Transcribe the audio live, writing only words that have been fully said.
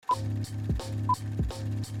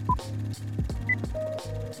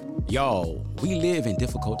Y'all, we live in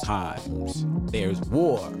difficult times. There's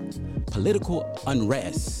war, political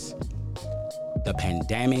unrest, the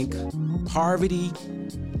pandemic, poverty,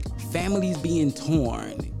 families being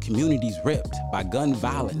torn, communities ripped by gun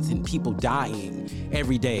violence and people dying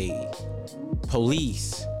every day,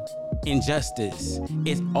 police, injustice.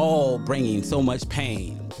 It's all bringing so much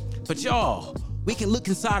pain. But y'all, we can look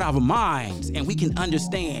inside our minds and we can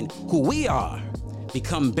understand who we are,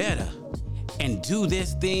 become better, and do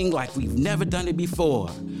this thing like we've never done it before.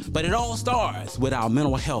 But it all starts with our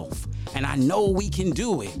mental health, and I know we can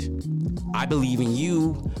do it. I believe in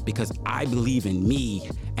you because I believe in me,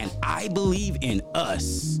 and I believe in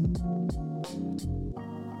us.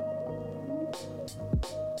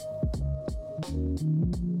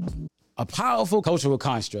 A powerful cultural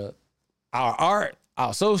construct. Our art,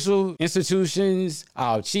 our social institutions,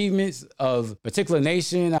 our achievements of particular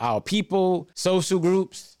nation, our people, social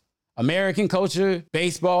groups, American culture,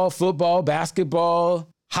 baseball, football, basketball,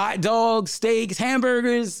 hot dogs, steaks,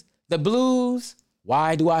 hamburgers, the blues.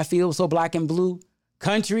 Why do I feel so black and blue?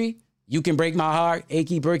 Country, You Can Break My Heart,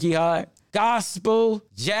 Achy Breaky Heart. Gospel,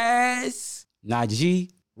 jazz,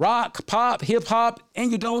 Najee, rock, pop, hip hop,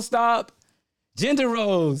 and you don't stop. Gender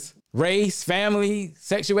roles, race, family,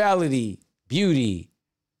 sexuality, beauty,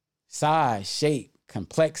 size, shape,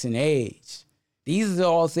 complexion, age. These are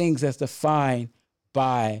all things that's defined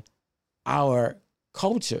by our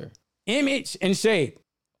culture. Image and shape.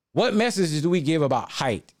 What messages do we give about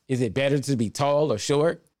height? Is it better to be tall or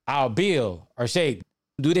short? Our build or shape,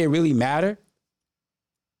 do they really matter?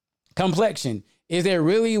 Complexion. Is there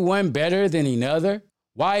really one better than another?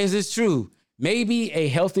 Why is this true? Maybe a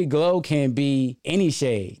healthy glow can be any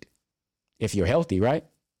shade if you're healthy, right?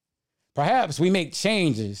 Perhaps we make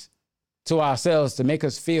changes to ourselves to make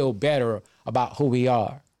us feel better about who we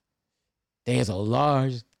are. There's a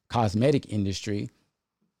large cosmetic industry,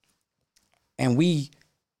 and we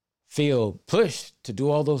feel pushed to do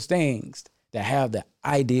all those things that have the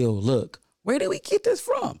ideal look. Where did we get this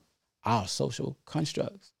from? Our social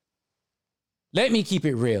constructs. Let me keep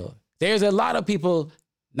it real. There's a lot of people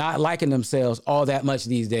not liking themselves all that much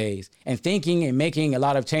these days and thinking and making a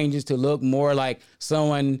lot of changes to look more like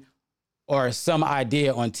someone or some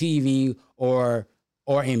idea on TV or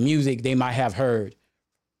in music they might have heard.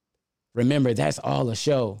 Remember, that's all a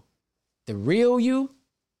show. The real you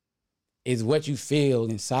is what you feel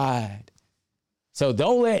inside. So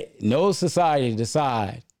don't let no society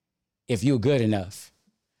decide if you're good enough.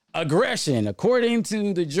 Aggression. According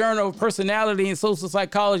to the Journal of Personality and Social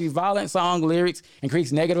Psychology, violent song lyrics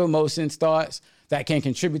increase negative emotions, thoughts that can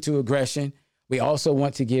contribute to aggression. We also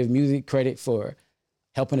want to give music credit for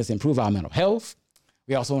helping us improve our mental health.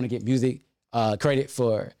 We also want to get music credit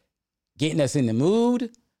for getting us in the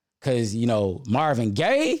mood, because, you know, Marvin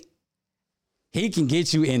Gaye, he can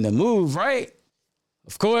get you in the mood, right?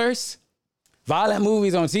 Of course, violent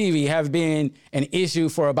movies on TV have been an issue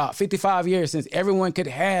for about 55 years since everyone could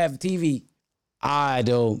have TV. I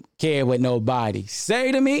don't care what nobody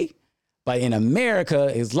say to me, but in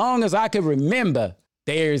America, as long as I can remember,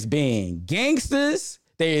 there's been gangsters,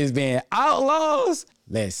 there's been outlaws.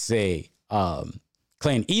 Let's say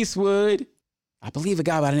Clint Eastwood. I believe a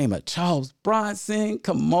guy by the name of Charles Bronson.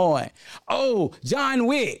 Come on. Oh, John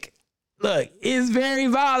Wick. Look, it's very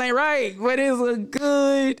violent, right? But it's a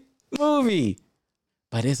good movie.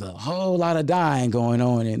 But there's a whole lot of dying going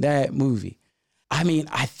on in that movie. I mean,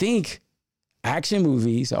 I think action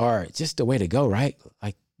movies are just the way to go, right?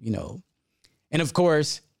 Like, you know. And of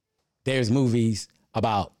course, there's movies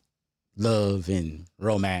about love and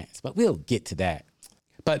romance, but we'll get to that.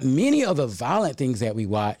 But many of the violent things that we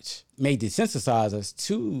watch may desensitize us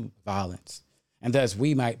to violence. And thus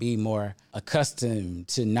we might be more accustomed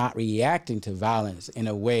to not reacting to violence in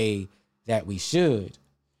a way that we should.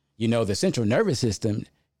 You know, the central nervous system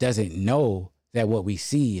doesn't know that what we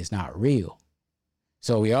see is not real.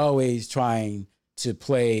 So we're always trying to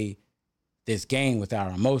play this game with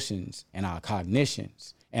our emotions and our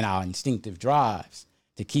cognitions and our instinctive drives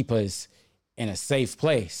to keep us in a safe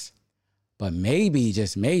place. But maybe,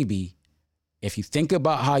 just maybe, if you think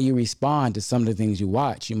about how you respond to some of the things you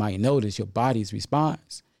watch, you might notice your body's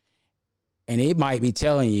response. And it might be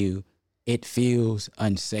telling you it feels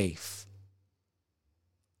unsafe.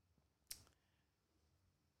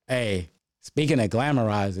 Hey, speaking of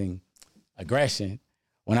glamorizing aggression,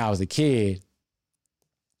 when I was a kid,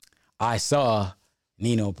 I saw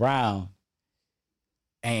Nino Brown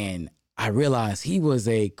and I realized he was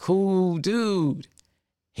a cool dude.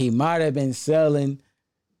 He might have been selling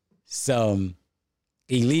some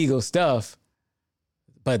illegal stuff,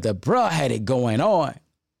 but the bruh had it going on.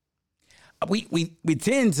 we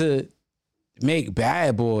tend to make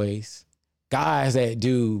bad boys, guys that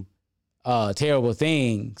do terrible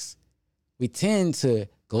things. We tend to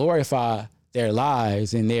glorify their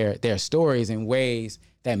lives and their stories in ways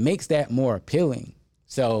that makes that more appealing.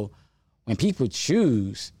 So when people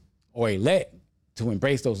choose or elect to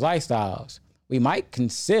embrace those lifestyles, we might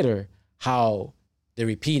consider how the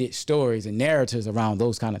repeated stories and narratives around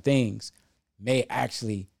those kind of things may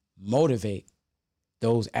actually motivate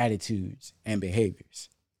those attitudes and behaviors.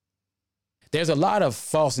 There's a lot of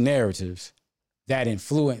false narratives that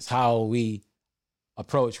influence how we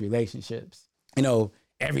approach relationships. You know,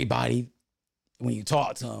 everybody, when you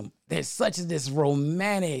talk to them, there's such this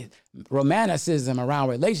romanticism around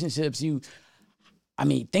relationships.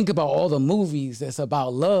 Think about all the movies that's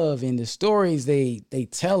about love and the stories they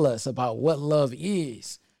tell us about what love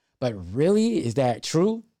is. But really, is that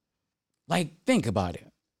true? Like, think about it.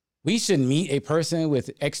 We should meet a person with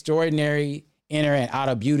extraordinary inner and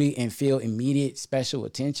outer beauty and feel immediate special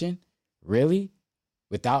attention? Really?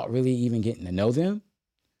 Without really even getting to know them?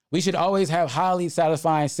 We should always have highly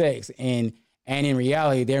satisfying sex, and in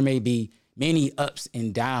reality, there may be many ups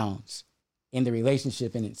and downs in the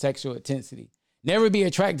relationship and in sexual intensity. Never be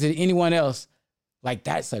attracted to anyone else. Like,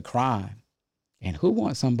 that's a crime. And who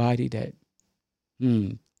wants somebody that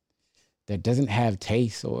doesn't have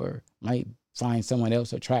taste or might find someone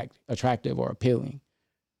else attractive or appealing?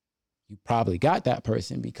 You probably got that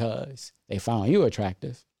person because they found you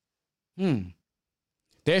attractive.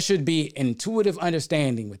 There should be intuitive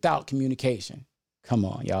understanding without communication. Come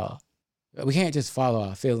on, y'all. We can't just follow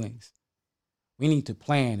our feelings. We need to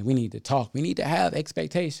plan. We need to talk. We need to have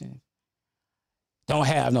expectations. Don't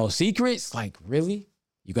have no secrets. Like, really?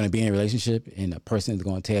 You're going to be in a relationship and a person is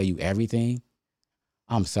going to tell you everything?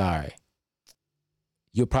 I'm sorry.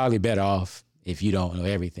 You're probably better off if you don't know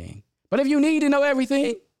everything. But if you need to know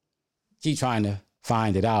everything, keep trying to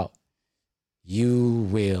find it out. You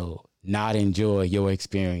will not enjoy your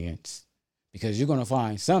experience because you're going to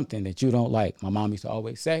find something that you don't like. My mom used to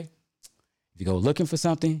always say, if you go looking for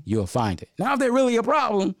something, you'll find it. Now, if there's really a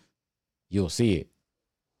problem, you'll see it.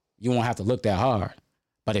 You won't have to look that hard.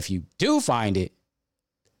 But if you do find it,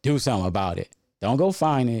 do something about it. Don't go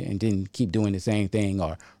find it and then keep doing the same thing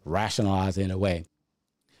or rationalize it in a way.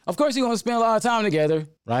 Of course, you're going to spend a lot of time together,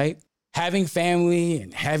 right? Having family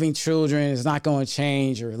and having children is not going to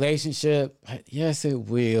change your relationship. But yes, it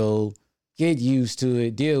will. Get used to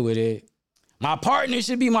it. Deal with it. My partner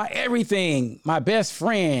should be my everything, my best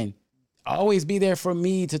friend. Always be there for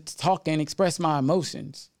me to talk and express my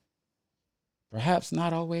emotions. Perhaps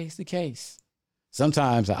not always the case.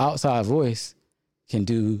 Sometimes an outside voice can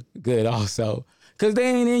do good also because they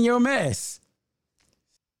ain't in your mess.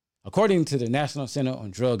 According to the National Center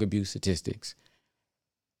on Drug Abuse Statistics,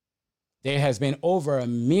 there has been over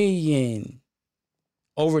 1 million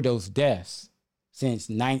overdose deaths since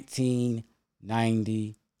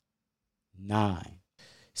 1999.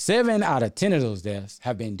 7 out of 10 of those deaths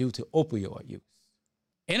have been due to opioid use.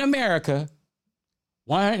 In America,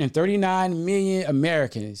 139 million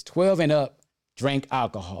Americans 12 and up drank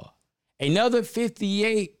alcohol. Another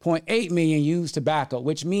 58.8 million used tobacco,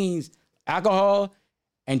 which means alcohol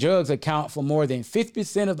and drugs account for more than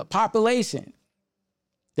 50% of the population.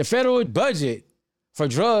 The federal budget for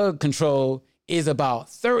drug control is about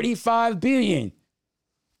 $35 billion.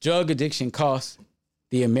 Drug addiction costs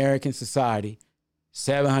the American society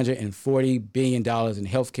 $740 billion in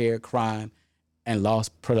healthcare, crime, and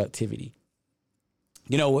lost productivity.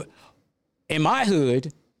 You know, in my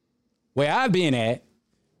hood, where I've been at,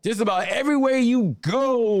 just about everywhere you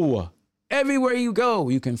go,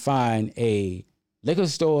 you can find a liquor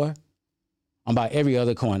store on about every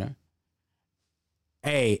other corner.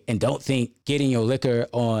 Hey, and don't think getting your liquor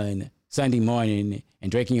on Sunday morning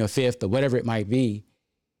and drinking your fifth or whatever it might be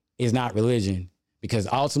is not religion, because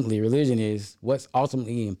ultimately religion is what's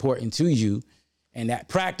ultimately important to you and that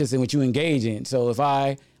practice in which you engage in. So if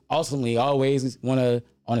I ultimately always want to,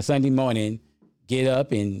 on a Sunday morning, get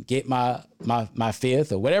up and get my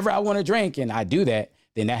fifth or whatever I want to drink, and I do that,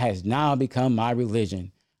 then that has now become my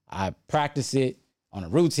religion. I practice it on a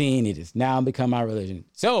routine. It has now become my religion.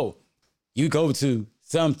 So you go to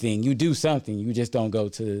something, you do something, you just don't go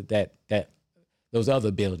to those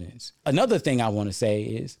other buildings. Another thing I want to say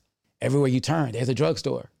is everywhere you turn, there's a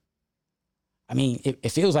drugstore. I mean, it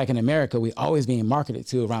feels like in America, we're always being marketed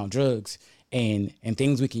to around drugs and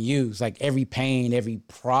things we can use. Like every pain, every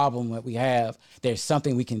problem that we have, there's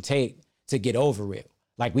something we can take to get over it.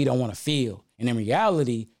 Like we don't want to feel. And in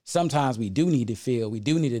reality, sometimes we do need to feel. We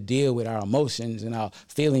do need to deal with our emotions and our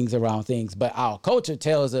feelings around things. But our culture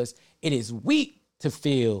tells us it is weak to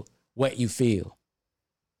feel what you feel.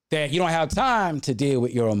 that you don't have time to deal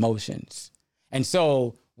with your emotions. And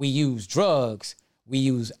so we use drugs, we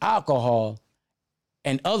use alcohol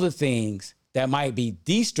and other things that might be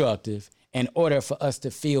destructive in order for us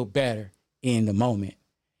to feel better in the moment.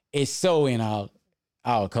 It's so in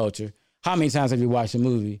our culture. How many times have you watched a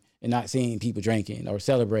movie and not seen people drinking or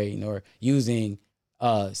celebrating or using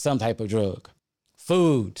some type of drug?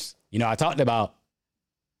 Foods. I talked about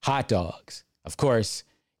hot dogs. Of course,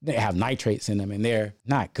 they have nitrates in them and they're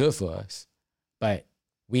not good for us, but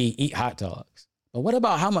we eat hot dogs. But what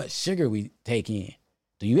about how much sugar we take in?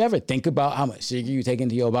 Do you ever think about how much sugar you take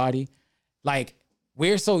into your body? Like,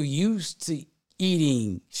 we're so used to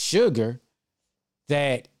eating sugar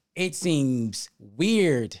that it seems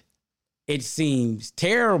weird. It seems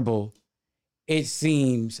terrible. It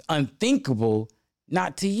seems unthinkable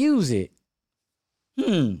not to use it.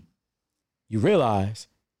 You realize,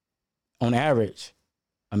 on average,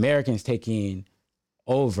 Americans take in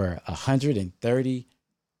over 130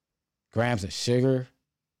 grams of sugar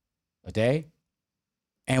a day.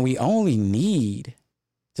 And we only need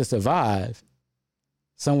to survive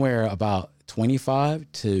somewhere about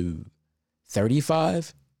 25 to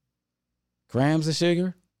 35 grams of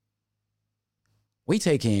sugar. We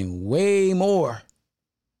take in way more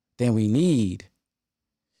than we need.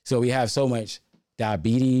 So we have so much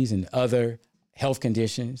diabetes and other health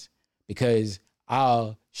conditions because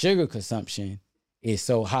our sugar consumption is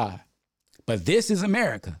so high. But this is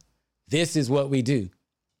America. This is what we do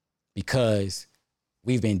because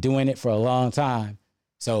we've been doing it for a long time.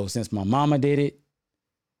 So since my mama did it,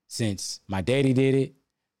 since my daddy did it,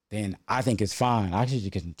 then I think it's fine. I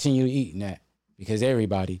should continue eating that because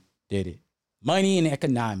everybody did it. Money and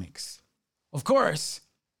economics. Of course,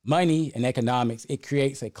 money and economics, it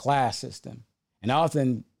creates a class system. And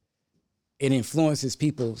often it influences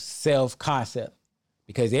people's self-concept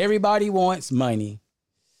because everybody wants money.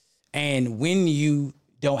 And when you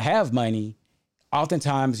don't have money,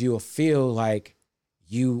 oftentimes you'll feel like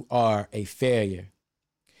you are a failure,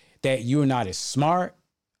 that you're not as smart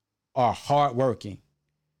or hardworking.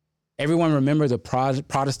 Everyone remember the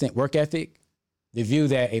Protestant work ethic, the view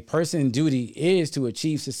that a person's duty is to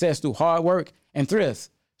achieve success through hard work and thrift,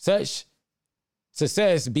 such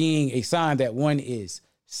success being a sign that one is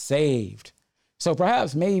saved. So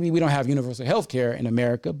perhaps maybe we don't have universal health care in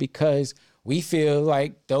America because we feel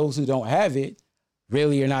like those who don't have it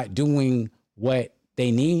really are not doing what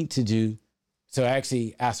they need to do to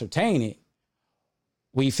actually ascertain it.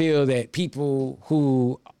 We feel that people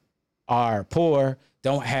who are poor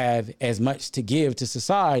don't have as much to give to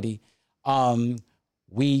society.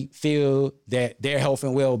 We feel that their health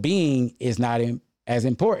and well-being is not as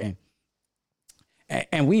important.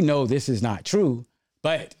 And we know this is not true,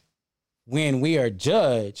 but when we are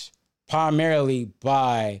judged primarily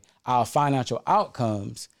by our financial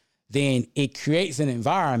outcomes, then it creates an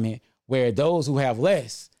environment where those who have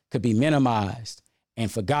less could be minimized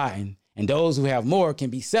and forgotten, and those who have more can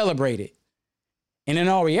be celebrated. And in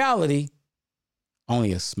all reality,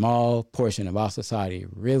 only a small portion of our society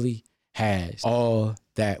really has all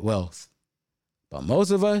that wealth. But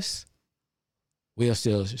most of us, we are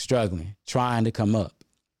still struggling, trying to come up.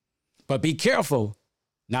 But be careful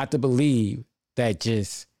not to believe that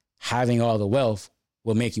just having all the wealth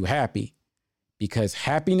will make you happy, because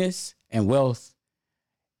happiness and wealth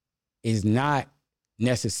is not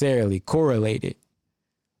necessarily correlated,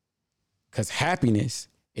 because happiness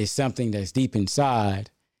is something that's deep inside.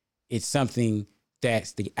 It's something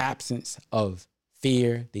that's the absence of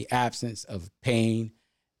fear, the absence of pain,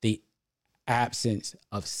 the absence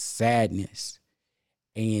of sadness.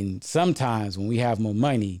 And sometimes when we have more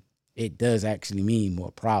money, it does actually mean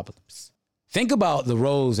more problems. Think about the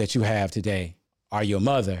roles that you have today. Are your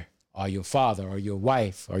mother, or your father, or your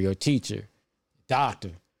wife, or your teacher,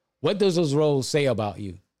 doctor? What does those roles say about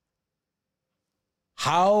you?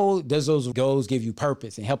 How does those roles give you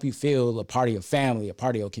purpose and help you feel a part of your family, a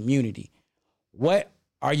part of your community? What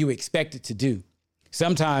are you expected to do?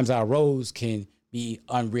 Sometimes our roles can be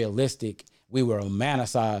unrealistic. We were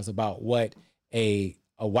romanticized about what a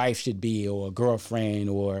wife should be, or a girlfriend,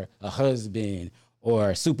 or a husband,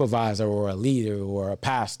 or a supervisor, or a leader, or a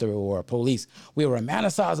pastor, or a police. We were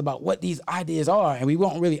romanticized about what these ideas are, and we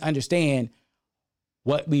won't really understand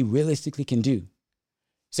what we realistically can do.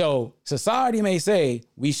 So society may say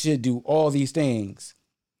we should do all these things,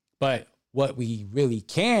 but what we really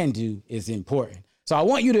can do is important. So I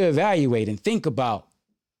want you to evaluate and think about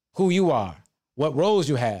who you are, what roles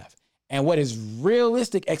you have, and what is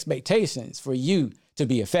realistic expectations for you to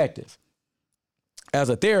be effective. As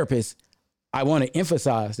a therapist, I want to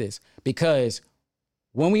emphasize this, because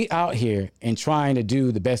when we out here and trying to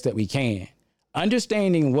do the best that we can,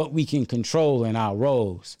 Understanding what we can control in our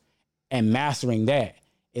roles and mastering that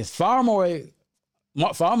is far more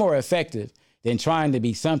effective than trying to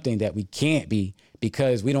be something that we can't be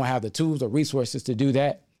because we don't have the tools or resources to do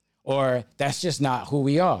that, or that's just not who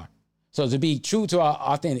we are. So to be true to our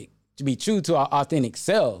authentic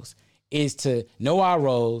selves is to know our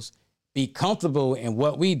roles, be comfortable in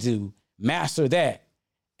what we do, master that,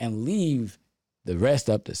 and leave the rest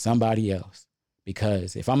up to somebody else.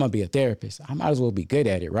 Because if I'm going to be a therapist, I might as well be good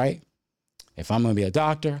at it, right? If I'm going to be a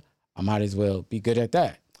doctor, I might as well be good at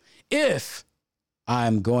that. If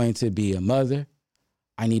I'm going to be a mother,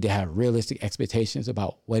 I need to have realistic expectations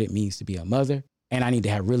about what it means to be a mother. And I need to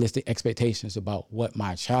have realistic expectations about what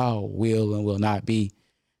my child will and will not be,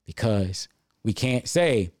 because we can't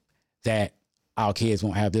say that our kids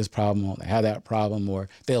won't have this problem, won't have that problem, or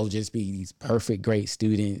they'll just be these perfect, great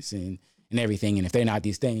students and everything. And if they're not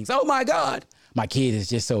these things, oh my God, my kid is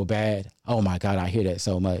just so bad. Oh my God, I hear that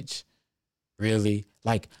so much. Really?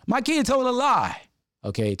 Like, my kid told a lie.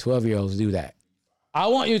 Okay, 12-year-olds do that. I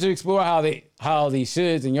want you to explore how the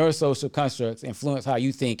shoulds in your social constructs influence how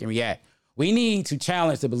you think and react. We need to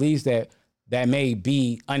challenge the beliefs that may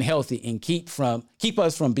be unhealthy and keep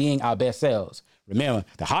us from being our best selves. Remember,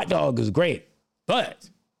 the hot dog is great, but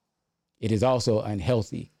it is also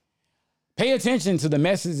unhealthy. Pay attention to the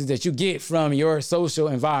messages that you get from your social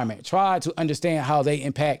environment. Try to understand how they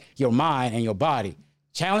impact your mind and your body.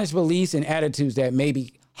 Challenge beliefs and attitudes that may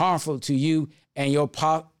be harmful to you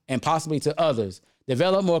and possibly to others.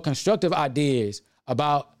 Develop more constructive ideas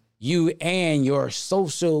about you and your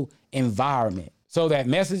social environment so that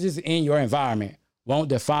messages in your environment won't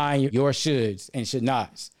define your shoulds and should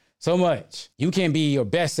nots so much. You can be your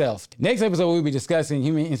best self. Next episode, we'll be discussing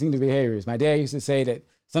human instinctive behaviors. My dad used to say that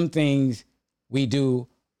some things we do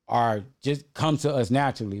are just come to us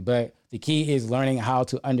naturally, but the key is learning how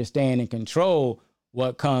to understand and control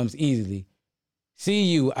what comes easily. See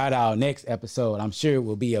you at our next episode. I'm sure it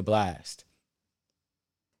will be a blast.